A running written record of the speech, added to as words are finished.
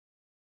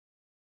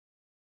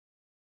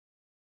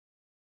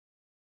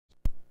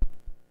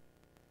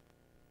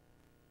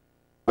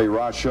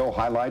Ross Show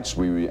highlights.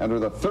 We enter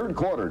the third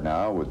quarter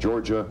now with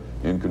Georgia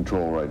in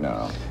control right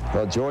now.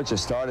 Well, Georgia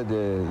started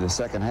the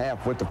second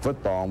half with the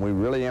football, and we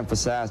really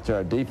emphasized to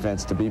our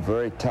defense to be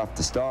very tough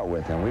to start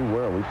with, and we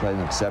were. We played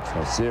an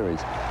exceptional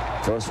series.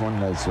 First one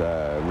was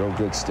a real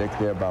good stick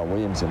there by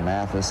Williams and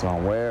Mathis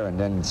on Ware, and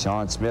then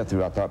Sean Smith,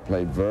 who I thought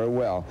played very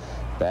well,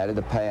 batted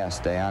the pass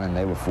down, and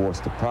they were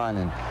forced to punt.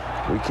 And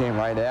we came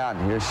right out,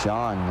 and here's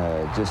Sean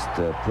just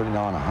putting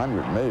on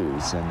 100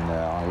 moves and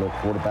on a little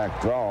quarterback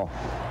draw,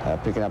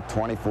 picking up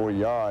 24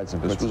 yards.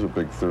 And this was a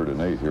big 3rd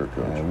and 8 here,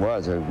 Coach. It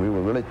was. We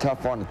were really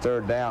tough on the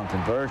third down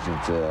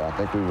conversions. I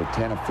think we were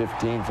 10 of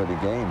 15 for the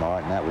game,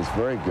 Art, and that was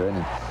very good.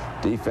 And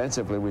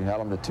defensively, we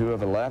held them to 2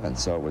 of 11,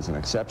 so it was an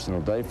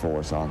exceptional day for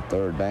us on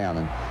third down,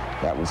 and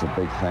that was a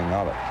big thing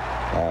of it.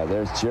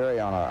 There's Jerry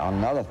on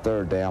another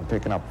third down,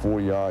 picking up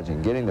 4 yards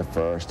and getting the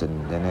first,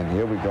 and then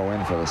here we go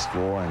in for the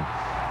score, and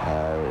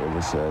it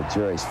was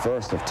Jerry's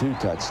first of 2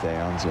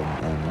 touchdowns,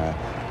 and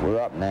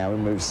we're up now. We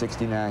moved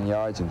 69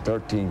 yards in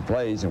 13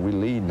 plays, and we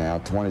lead now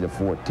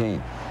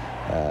 20-14.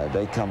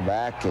 They come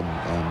back and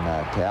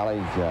tally.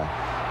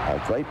 A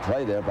great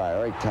play there by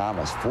Eric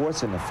Thomas,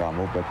 forcing the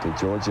fumble, but the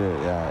Georgia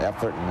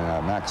effort,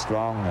 and Max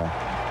Strong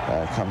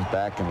comes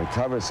back and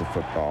recovers the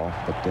football.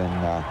 But then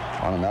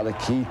on another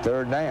key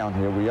third down,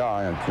 here we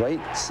are, and a great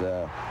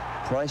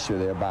pressure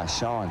there by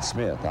Sean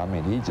Smith. I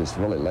mean, he just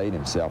really laid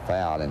himself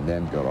out and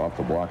then got off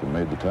the block and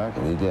made the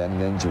tackle. He did,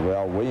 and then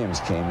Jarrell Williams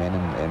came in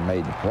and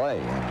made the play,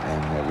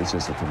 and it was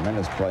just a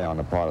tremendous play on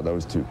the part of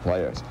those 2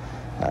 players.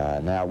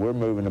 Now we're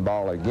moving the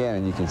ball again,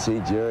 and you can see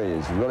Jerry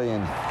is really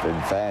in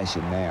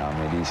fashion now. I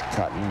mean, he's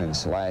cutting and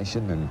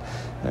slashing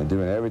and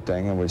doing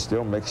everything, and we're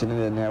still mixing it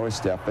in there with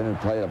Stephen, who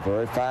played a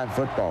very fine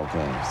football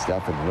game.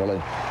 Stephen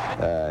really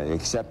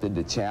accepted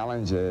the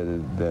challenge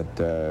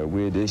that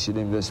we had issued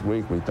him this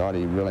week. We thought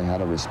he really had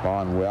to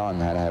respond well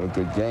and had to have a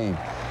good game,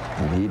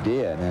 and he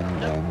did.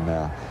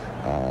 And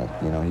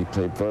you know, he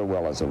played very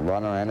well as a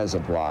runner and as a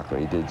blocker.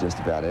 He did just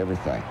about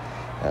everything.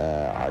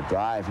 Our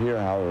drive here,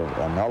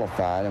 however,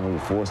 nullified, and we were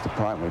forced to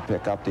punt. We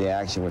pick up the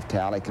action with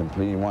Talley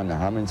completing one to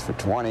Hummins for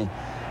 20.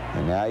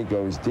 And now he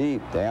goes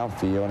deep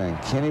downfield,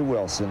 and Kenny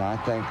Wilson, I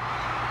think,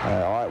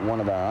 one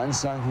of our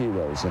unsung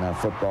heroes in our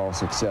football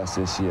success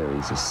this year.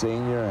 He's a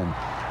senior, and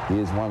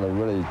he is one of the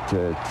really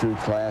true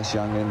class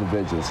young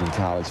individuals in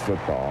college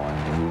football.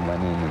 And he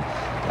went in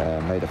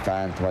and made a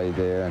fine play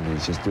there, and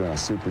he's just doing a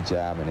super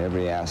job in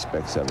every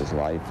aspect of his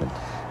life. And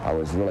I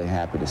was really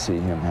happy to see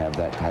him have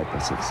that type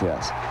of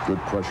success. Good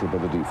pressure by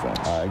the defense.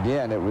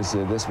 Again, it was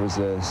this was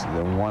the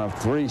one of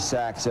 3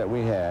 sacks that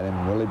we had,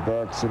 and Willie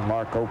Burks and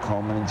Marco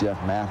Coleman and Jeff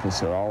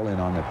Mathis are all in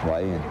on the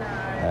play.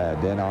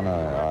 And then on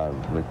a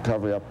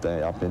recovery up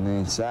in the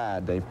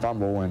inside, they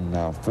fumble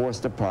and force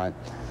the punt.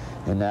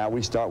 And now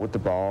we start with the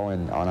ball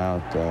and on our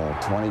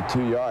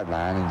 22-yard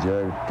line, and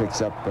Jerry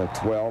picks up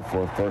 12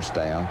 for a first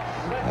down.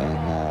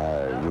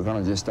 And we're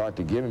going to just start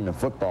to give him the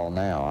football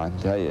now. I can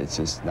tell you, it's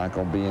just not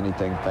going to be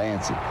anything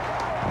fancy.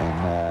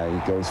 And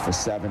he goes for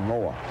 7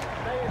 more.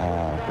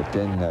 But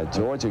then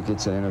Georgia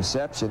gets an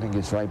interception and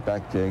gets right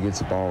back there, gets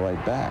the ball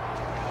right back.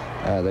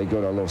 They go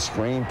to a little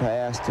screen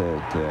pass to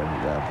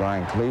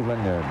Brian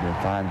Cleveland, their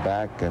fine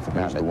back.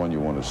 That's the one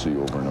you want to see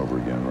over and over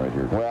again right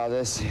here. Well,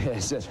 this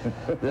is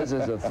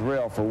a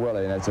thrill for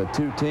Willie, and it's a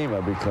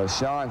 2-teamer because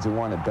Sean's the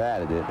one that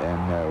batted it,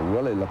 and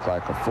Willie looked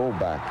like a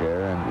fullback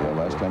there. And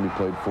yeah, last time he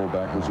played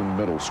fullback was in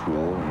middle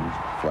school, and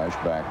he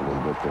flashed back a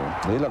little bit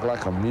there. He looked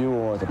like a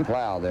mule with a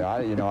plow there.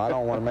 I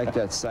don't want to make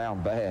that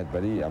sound bad,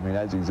 but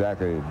that's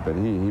exactly. But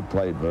he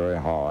played very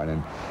hard,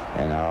 and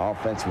our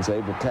offense was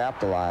able to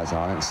capitalize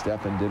on it.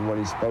 Stephen did what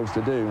he's supposed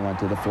to do, went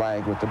to the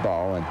flag with the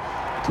ball, and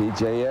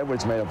T.J.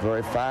 Edwards made a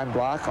very fine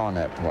block on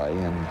that play,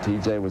 and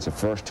T.J. was the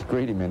first to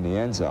greet him in the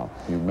end zone.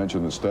 You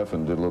mentioned that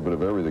Stephen did a little bit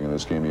of everything in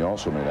this game. He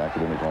also made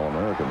academic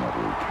All-American that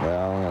week.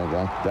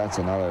 Well, that's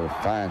another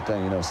fine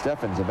thing. You know,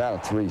 Stephen's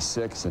about a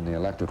 3.6 in the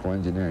electrical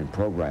engineering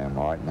program,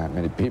 Art. Not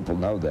many people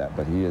know that,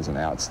 but he is an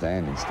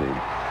outstanding student.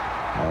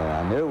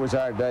 I knew it was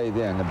our day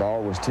then. The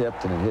ball was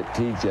tipped, and it hit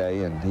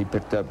T.J., and he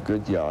picked up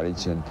good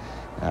yardage, and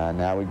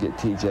now we get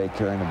T.J.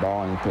 carrying the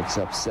ball, and he picks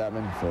up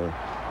 7 for...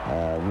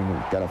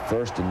 we got a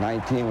first and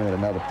 19. We had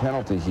another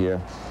penalty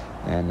here,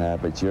 and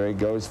but Jerry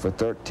goes for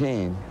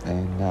 13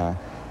 and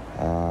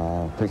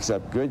picks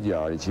up good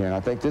yardage here. And I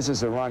think this is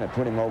the run that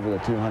put him over the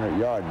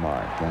 200-yard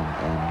mark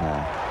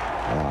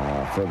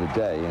and for the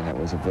day. And it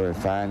was a very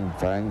fine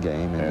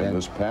game. And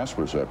this pass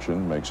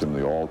reception makes him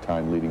the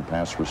all-time leading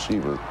pass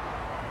receiver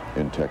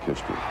in Tech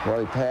history.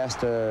 Well, he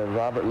passed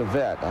Robert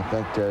Levette. I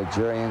think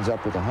Jerry ends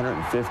up with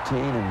 115,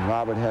 and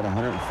Robert had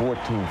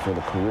 114 for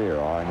the career.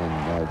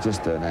 And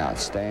just an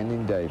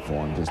outstanding day for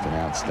him, just an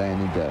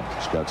outstanding day.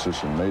 Scott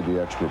Sisson made the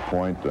extra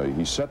point.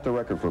 He set the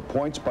record for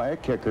points by a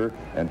kicker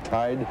and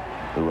tied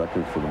the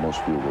record for the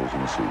most field goals in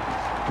the season.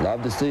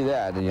 Love to see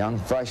that. The young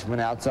freshman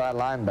outside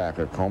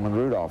linebacker, Coleman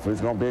Rudolph, who's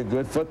going to be a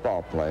good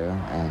football player.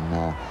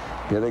 And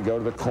here they go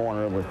to the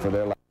corner for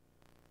their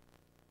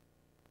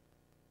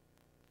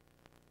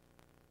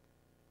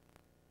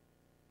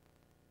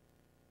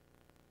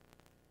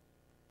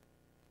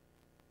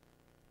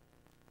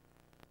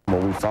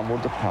we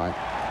fumbled the punt,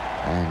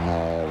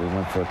 and we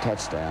went for a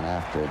touchdown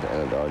after,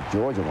 or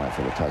Georgia went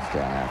for the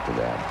touchdown after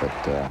that.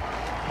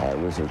 But it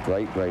was a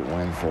great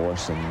win for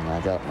us, and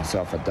I got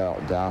myself a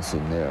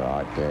dousing there.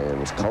 It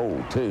was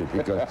cold, too,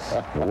 because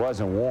it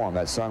wasn't warm.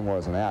 That sun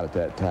wasn't out at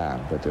that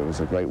time, but it was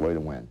a great way to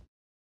win.